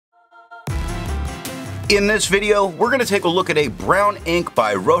In this video, we're going to take a look at a brown ink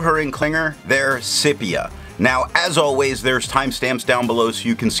by Rohrer and Klingner Sepia. Now, as always, there's timestamps down below so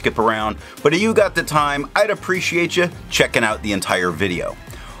you can skip around, but if you got the time, I'd appreciate you checking out the entire video.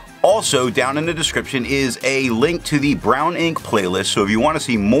 Also, down in the description is a link to the brown ink playlist, so if you want to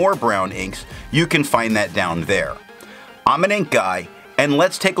see more brown inks, you can find that down there. I'm an ink guy, and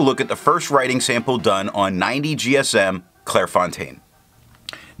let's take a look at the first writing sample done on 90 GSM Clairfontain.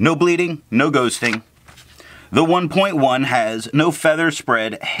 No bleeding, no ghosting. The 1.1 has no feather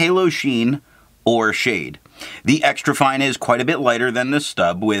spread, halo sheen, or shade. The extra fine is quite a bit lighter than the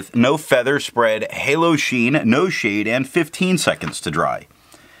stub with no feather spread, halo sheen, no shade, and 15 seconds to dry.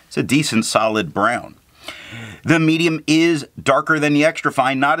 It's a decent solid brown. The medium is darker than the extra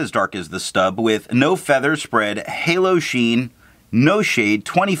fine, not as dark as the stub, with no feather spread, halo sheen, no shade,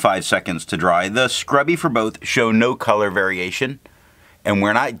 25 seconds to dry. The scrubby for both show no color variation, and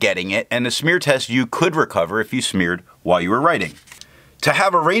we're not getting it, and the smear test you could recover if you smeared while you were writing. To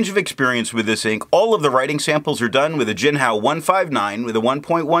have a range of experience with this ink, all of the writing samples are done with a Jinhao 159 with a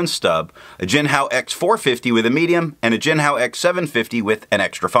 1.1 stub, a Jinhao X450 with a medium, and a Jinhao X750 with an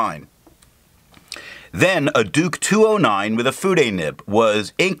extra fine. Then a Duke 209 with a Fude nib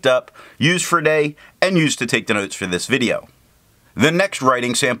was inked up, used for a day, and used to take the notes for this video. The next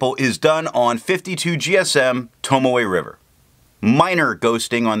writing sample is done on 52 GSM Tomoe River. Minor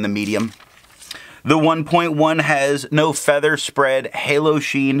ghosting on the medium. The 1.1 has no feather spread, halo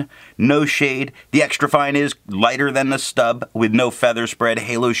sheen, no shade. The extra fine is lighter than the stub with no feather spread,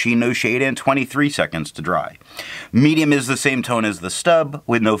 halo sheen, no shade, and 23 seconds to dry. Medium is the same tone as the stub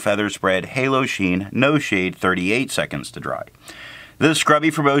with no feather spread, halo sheen, no shade, 38 seconds to dry. The scrubby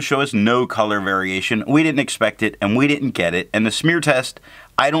for both show us no color variation. We didn't expect it and we didn't get it, and the smear test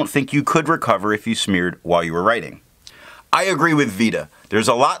I don't think you could recover if you smeared while you were writing. I agree with Vita. There's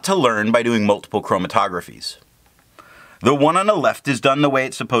a lot to learn by doing multiple chromatographies. The one on the left is done the way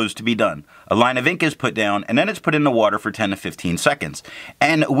it's supposed to be done. A line of ink is put down and then it's put in the water for 10 to 15 seconds.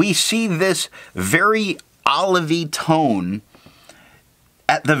 And we see this very olivey tone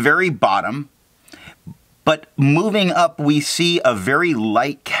at the very bottom, but moving up we see a very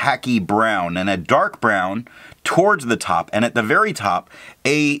light khaki brown and a dark brown towards the top, and at the very top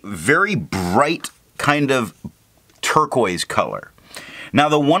a very bright kind of turquoise color. Now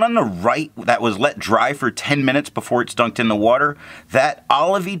the one on the right that was let dry for 10 minutes before it's dunked in the water, that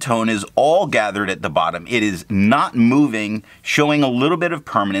olivey tone is all gathered at the bottom. It is not moving, showing a little bit of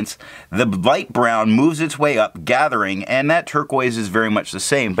permanence. The light brown moves its way up, gathering, and that turquoise is very much the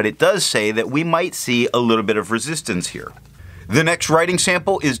same, but it does say that we might see a little bit of resistance here. The next writing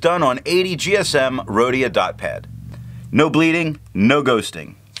sample is done on 80 GSM Rhodia dot pad. No bleeding, no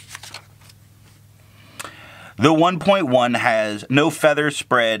ghosting. The 1.1 has no feather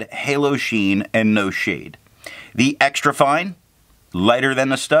spread, halo sheen, and no shade. The extra fine, lighter than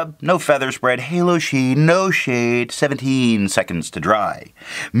the stub, no feather spread, halo sheen, no shade, 17 seconds to dry.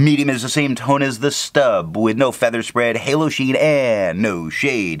 Medium is the same tone as the stub with no feather spread, halo sheen, and no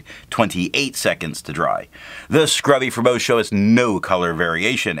shade, 28 seconds to dry. The scrubby for both show us no color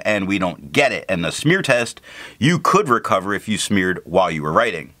variation, and we don't get it. And the smear test you could recover if you smeared while you were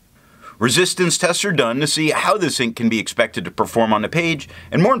writing. Resistance tests are done to see how this ink can be expected to perform on the page,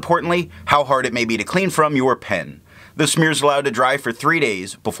 and more importantly, how hard it may be to clean from your pen. The smear is allowed to dry for 3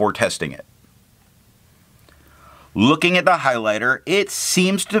 days before testing it. Looking at the highlighter, it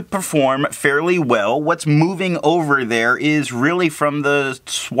seems to perform fairly well. What's moving over there is really from the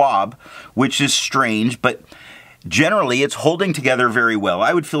swab, which is strange, but generally, it's holding together very well.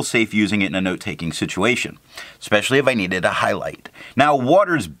 I would feel safe using it in a note-taking situation, especially if I needed a highlight. Now,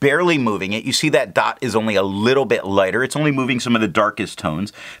 water's barely moving it. You see that dot is only a little bit lighter. It's only moving some of the darkest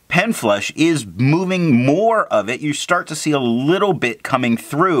tones. Pen flush is moving more of it. You start to see a little bit coming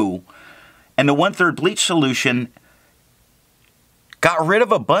through, and the 1/3 bleach solution got rid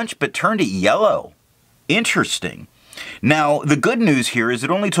of a bunch but turned it yellow. Interesting. Now, the good news here is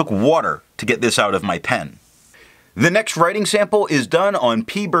it only took water to get this out of my pen. The next writing sample is done on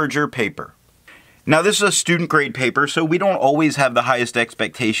P. Berger paper. Now this is a student grade paper, so we don't always have the highest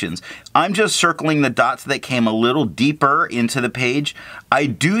expectations. I'm just circling the dots that came a little deeper into the page. I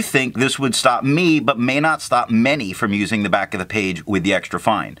do think this would stop me, but may not stop many from using the back of the page with the extra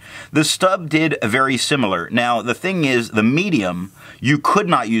fine. The stub did very similar. Now the thing is, the medium, you could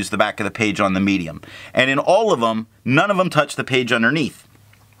not use the back of the page on the medium. And in all of them, none of them touch the page underneath.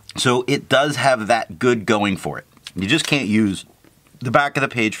 So it does have that good going for it. You just can't use the back of the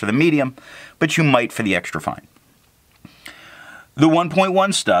page for the medium, but you might for the extra fine. The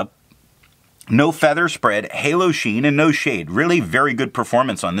 1.1 stub, no feather spread, halo sheen, and no shade. Really very good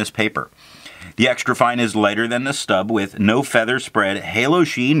performance on this paper. The extra fine is lighter than the stub with no feather spread, halo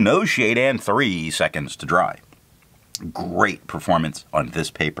sheen, no shade, and 3 seconds to dry. Great performance on this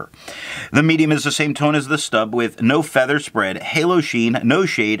paper. The medium is the same tone as the stub with no feather spread, halo sheen, no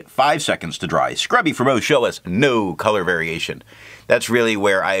shade, 5 seconds to dry. Scrubby for both show us no color variation. That's really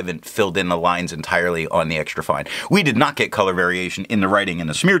where I haven't filled in the lines entirely on the extra fine. We did not get color variation in the writing in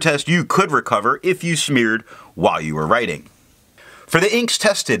the smear test. You could recover if you smeared while you were writing. For the inks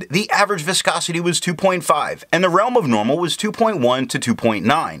tested, the average viscosity was 2.5 and the realm of normal was 2.1 to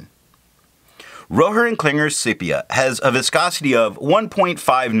 2.9. Rohrer and Klingner Sepia has a viscosity of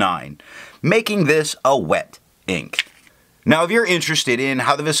 1.59, making this a wet ink. Now, if you're interested in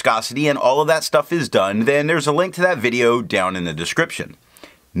how the viscosity and all of that stuff is done, then there's a link to that video down in the description.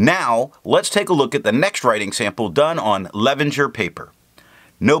 Now, let's take a look at the next writing sample done on Levenger paper.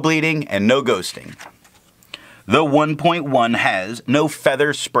 No bleeding and no ghosting. The 1.1 has no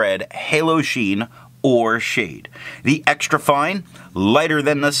feather spread, halo sheen, or shade. The extra fine, lighter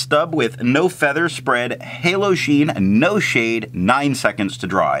than the stub with no feather spread, halo sheen, no shade, 9 seconds to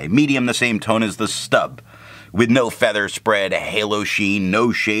dry. Medium, the same tone as the stub with no feather spread, halo sheen,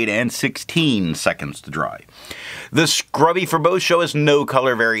 no shade, and 16 seconds to dry. The scrubby for both show us no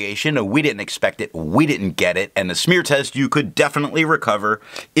color variation. We didn't expect it, we didn't get it, and the smear test you could definitely recover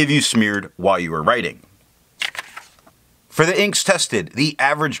if you smeared while you were writing. For the inks tested, the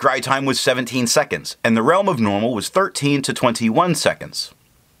average dry time was 17 seconds, and the realm of normal was 13 to 21 seconds.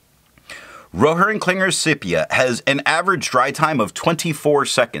 Rohrer and Klingner Sepia has an average dry time of 24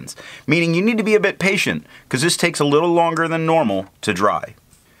 seconds, meaning you need to be a bit patient, because this takes a little longer than normal to dry.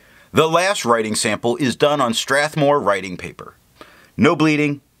 The last writing sample is done on Strathmore writing paper. No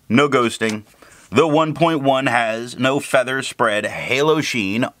bleeding, no ghosting. The 1.1 has no feather spread, halo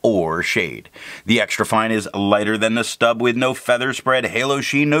sheen, or shade. The extra fine is lighter than the stub with no feather spread, halo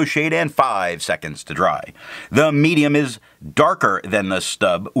sheen, no shade, and 5 seconds to dry. The medium is darker than the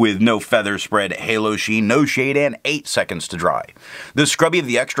stub with no feather spread, halo sheen, no shade, and 8 seconds to dry. The scrubby of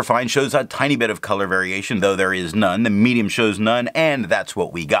the extra fine shows a tiny bit of color variation, though there is none. The medium shows none, and that's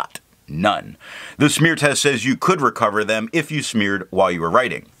what we got. None. The smear test says you could recover them if you smeared while you were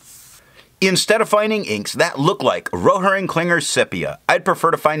writing. Instead of finding inks that look like Rohrer and Klingner Sepia, I'd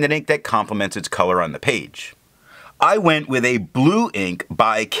prefer to find an ink that complements its color on the page. I went with a blue ink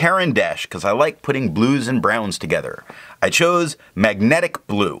by Caran because I like putting blues and browns together. I chose Magnetic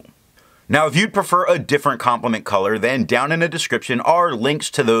Blue. Now, if you'd prefer a different complement color, then down in the description are links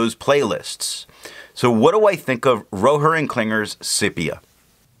to those playlists. So what do I think of Rohrer and Klingner's Sepia?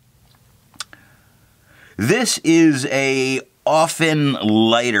 This is a often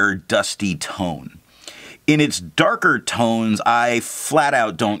lighter, dusty tone. In its darker tones, I flat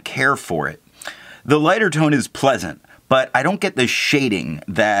out don't care for it. The lighter tone is pleasant, but I don't get the shading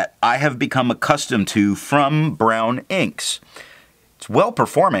that I have become accustomed to from brown inks. It's well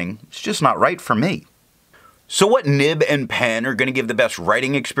performing, it's just not right for me. So what nib and pen are going to give the best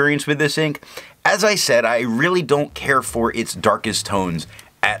writing experience with this ink? As I said, I really don't care for its darkest tones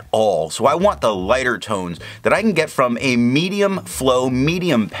at all. So I want the lighter tones that I can get from a medium flow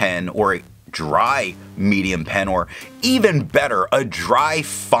medium pen or a dry medium pen, or even better, a dry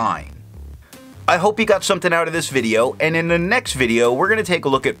fine. I hope you got something out of this video, and in the next video we're going to take a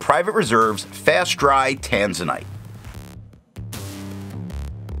look at Private Reserve's Fast Dry Tanzanite.